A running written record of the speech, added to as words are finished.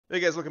Hey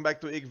guys, welcome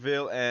back to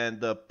Ikville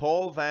and the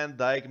Paul Van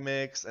Dyke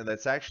mix, and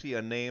that's actually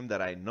a name that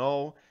I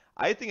know.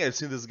 I think I've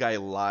seen this guy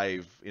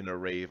live in a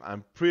rave.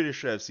 I'm pretty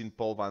sure I've seen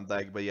Paul Van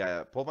Dyke, but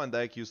yeah, Paul Van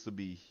Dyke used to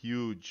be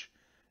huge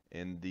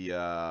in the,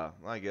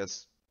 I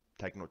guess,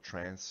 techno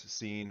trance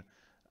scene.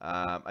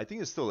 I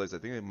think it still is. I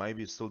think it might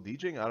be still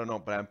DJing. I don't know,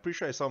 but I'm pretty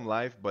sure I saw him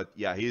live. But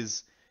yeah,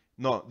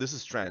 no, this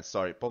is trance.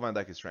 Sorry, Paul Van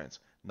Dyke is trance,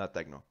 not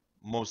techno.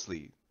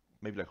 Mostly,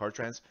 maybe like hard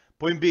trance.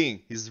 Point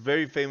being, he's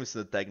very famous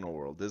in the techno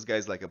world. This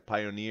guy's like a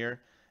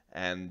pioneer,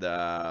 and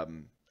I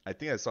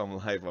think I saw him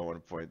live at one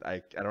point.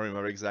 I don't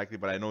remember exactly,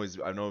 but I know his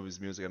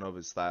music, I know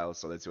his style.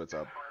 So let's see what's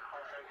up.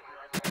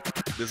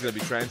 This is gonna be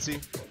trancey,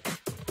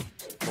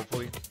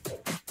 hopefully.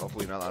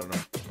 Hopefully not. I don't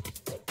know.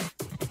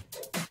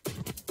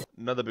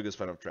 Not the biggest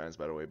fan of trance,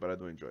 by the way, but I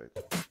do enjoy it.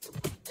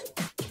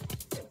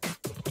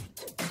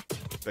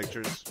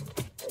 Pictures.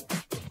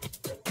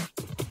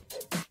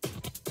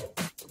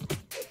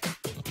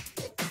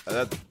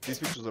 These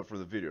pictures are for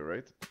the video,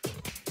 right?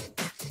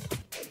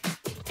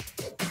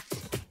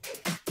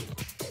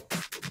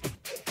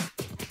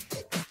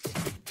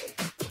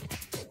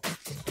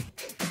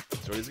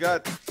 So he's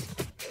got,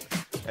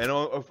 and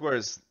of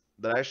course,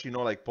 that I actually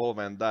know like Paul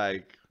Van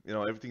Dyke, you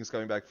know, everything's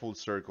coming back full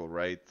circle,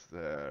 right?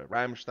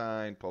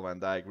 Rammstein, Paul Van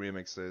Dyke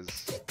remixes.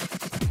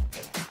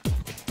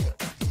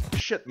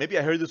 Shit, maybe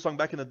I heard this song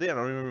back in the day, I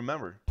don't even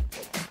remember.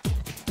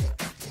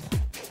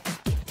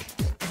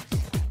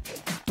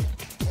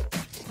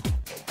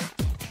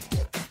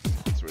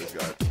 That's what he's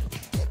got.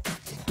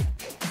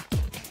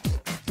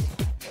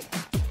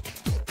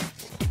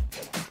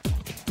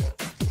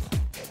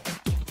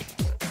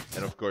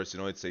 And of course, you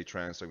know, it's a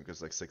trance song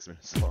because it's like 6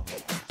 minutes long.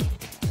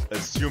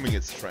 Assuming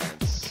it's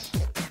trance.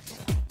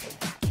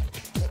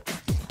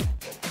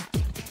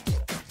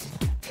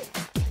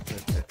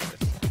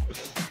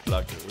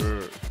 Like,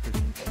 oh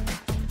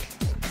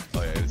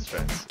yeah, it's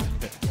trance.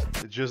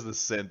 Just the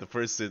synth, the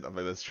first synth, I'm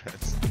like, that's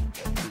trance.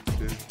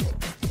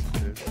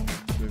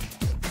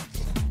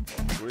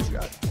 That's what he's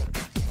got.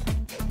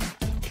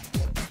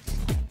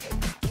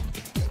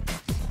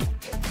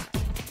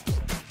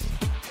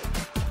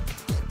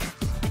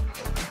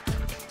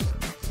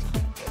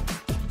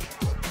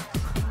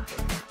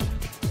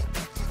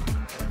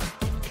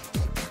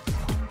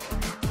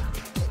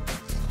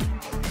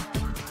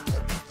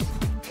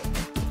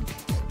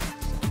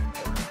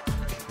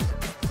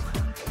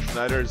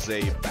 Schneider's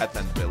a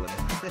Batman villain.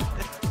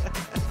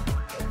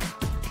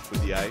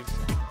 With the eye.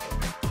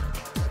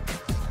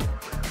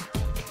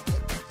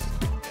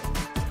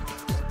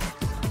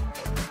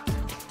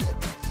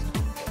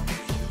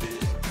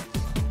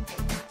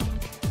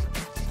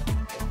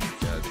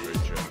 Yeah, it's very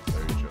chill,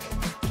 very chill.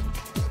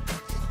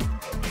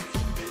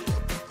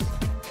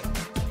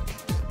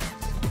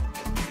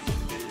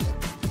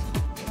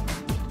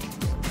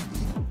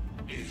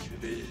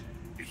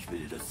 Ich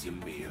will, dass ihr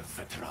mir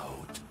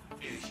vertraut.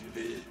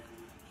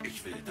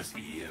 Ich will, dass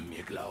ihr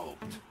mir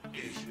glaubt.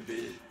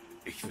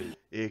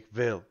 Ich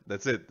will.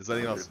 That's it. There's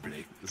nothing else.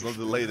 There's no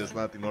delay. There's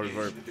nothing. No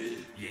reverb.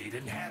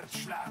 Jeden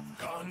Herzschlag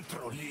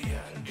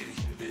kontrollieren.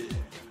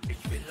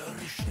 Ich will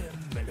eure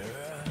Stimmen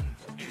hören.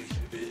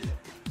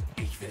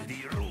 Ich will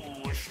die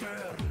Ruhe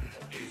stören.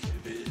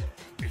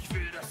 Ich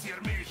will, dass ihr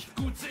mich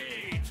gut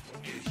seht.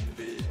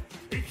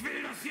 Ich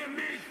will, dass ihr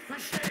mich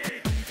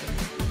versteht.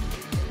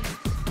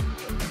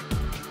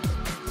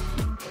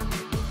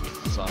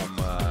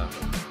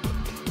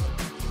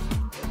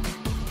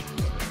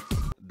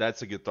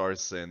 That's a guitar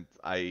synth.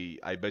 I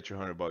bet you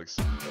 $100.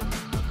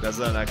 That's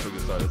not an actual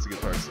guitar. That's a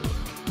guitar synth.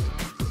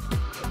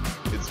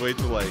 It's way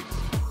too like,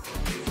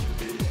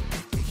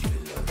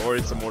 or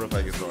it's a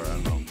modified guitar.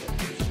 I don't know.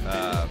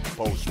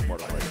 Post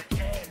modified.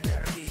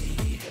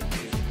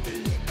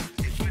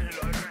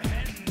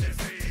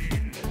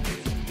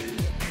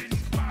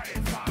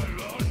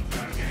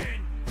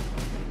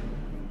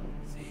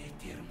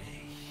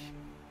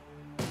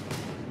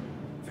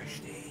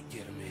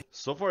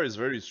 So far, it's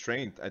very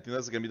restrained. I think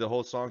that's gonna be the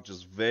whole song,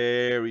 just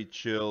very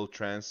chill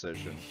trance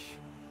session.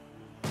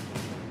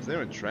 It's not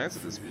even trance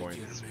at this point.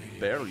 It's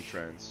barely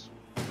trance.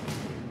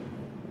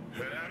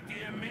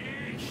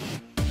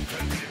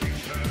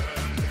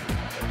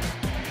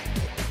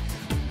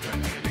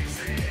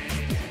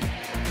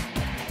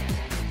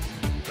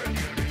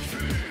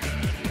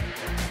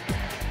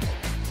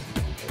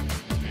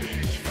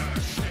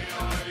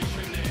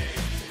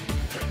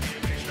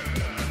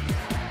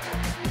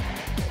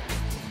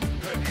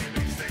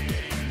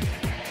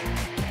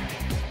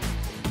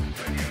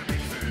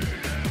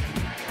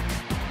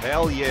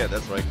 Hell yeah,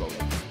 that's right, Chloe.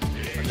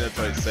 And that's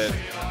what I said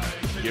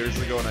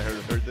years ago when I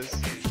heard this.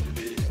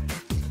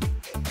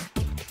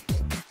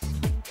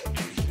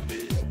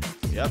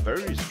 Yeah,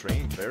 very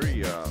restrained,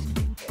 very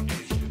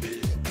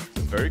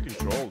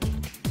controlled.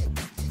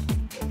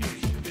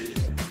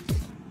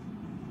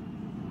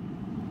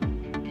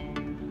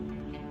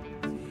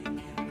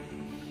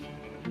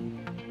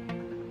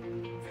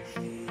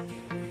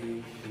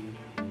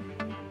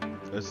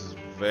 This is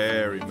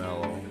very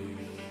mellow.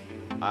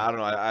 I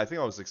don't know, I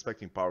think I was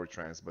expecting power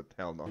trance, but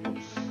hell no.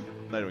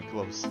 Not even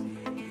close.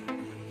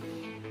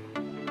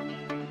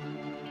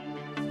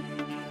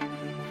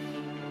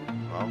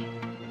 Wow.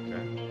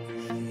 Okay.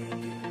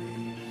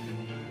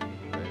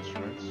 The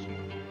instruments.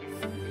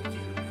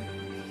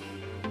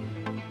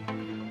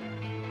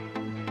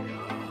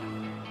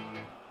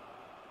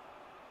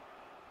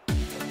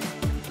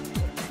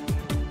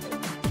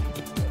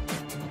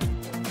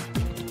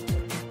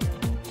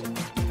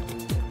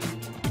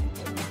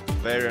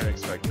 Very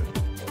unexpected.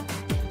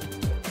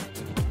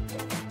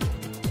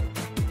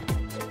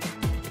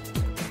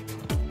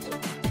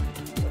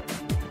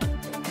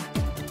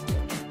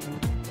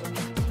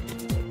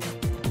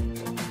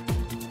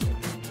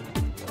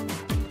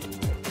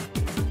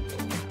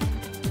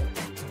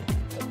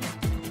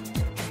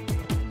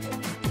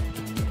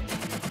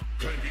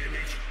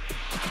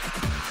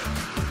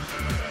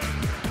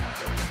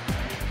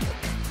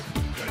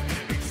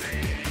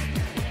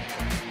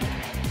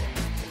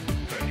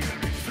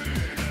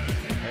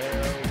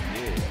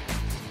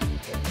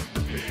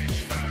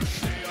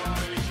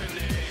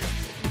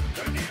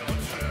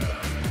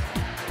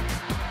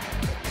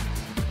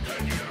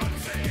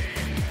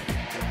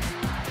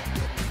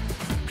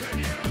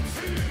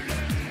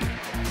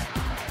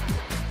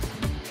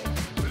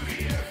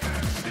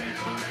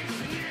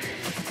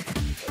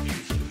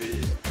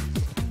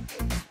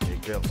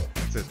 Bill.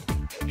 That's it.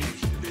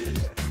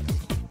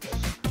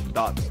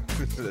 Done.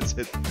 That's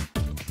it.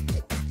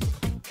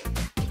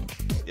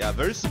 Yeah,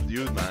 very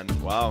subdued, man.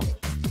 Wow.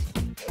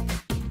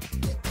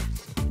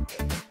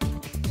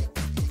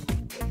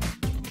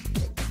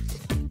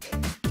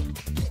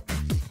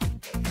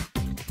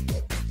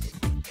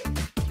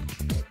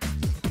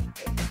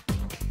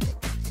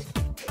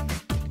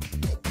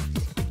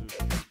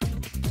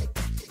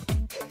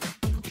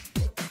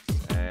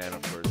 And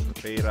of course the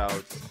fade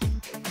out.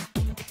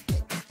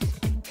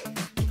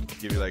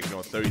 Give you like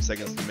 30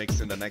 seconds to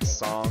mix in the next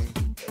song.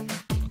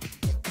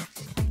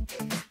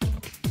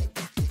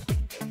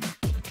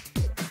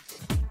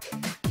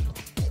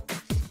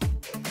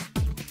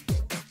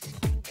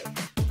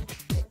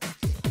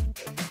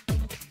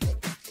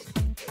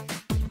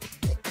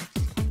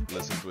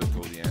 Listen to it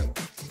till the end,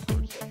 of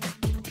course.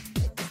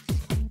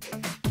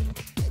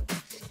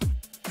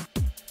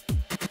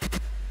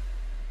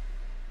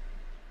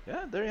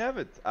 Yeah, there you have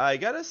it. I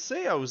gotta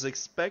say, I was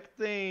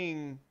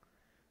expecting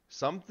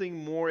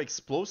something more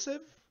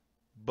explosive,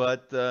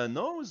 but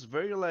no, it was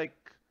very like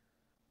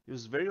he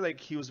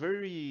was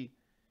very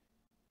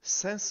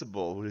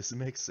sensible with his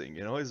mixing.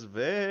 He's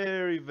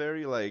very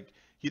very like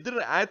he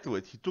didn't add to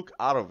it. He took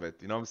out of it.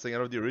 What I'm saying,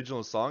 out of the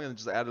original song, and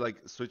just added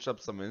like switch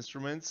up some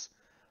instruments.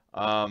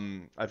 I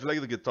feel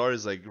like the guitar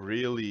is like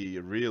really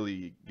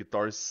really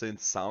guitar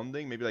synth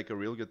sounding. Maybe like a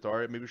real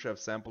guitar. Maybe we should have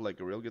sampled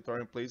like a real guitar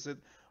and placed it.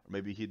 Or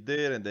maybe he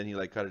did, and then he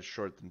like cut it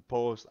short in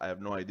post. I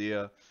have no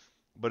idea.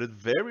 But it's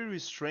very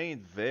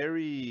restrained,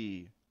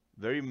 very,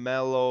 very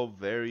mellow,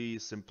 very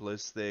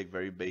simplistic,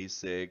 very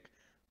basic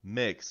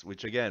mix.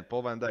 Which again,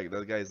 Paul Van Dyk,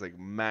 that guy is like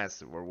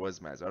massive, or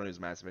was massive. I don't know if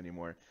he's massive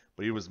anymore,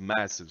 but he was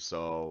massive.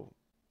 So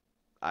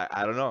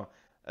I don't know,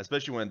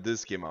 especially when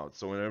this came out.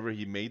 So whenever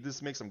he made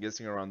this mix, I'm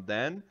guessing around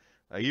then,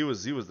 he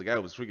was the guy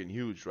who was freaking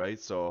huge, right?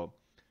 So,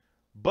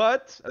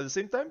 but at the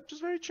same time,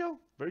 just very chill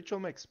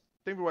mix.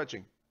 Thank you for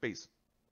watching. Peace.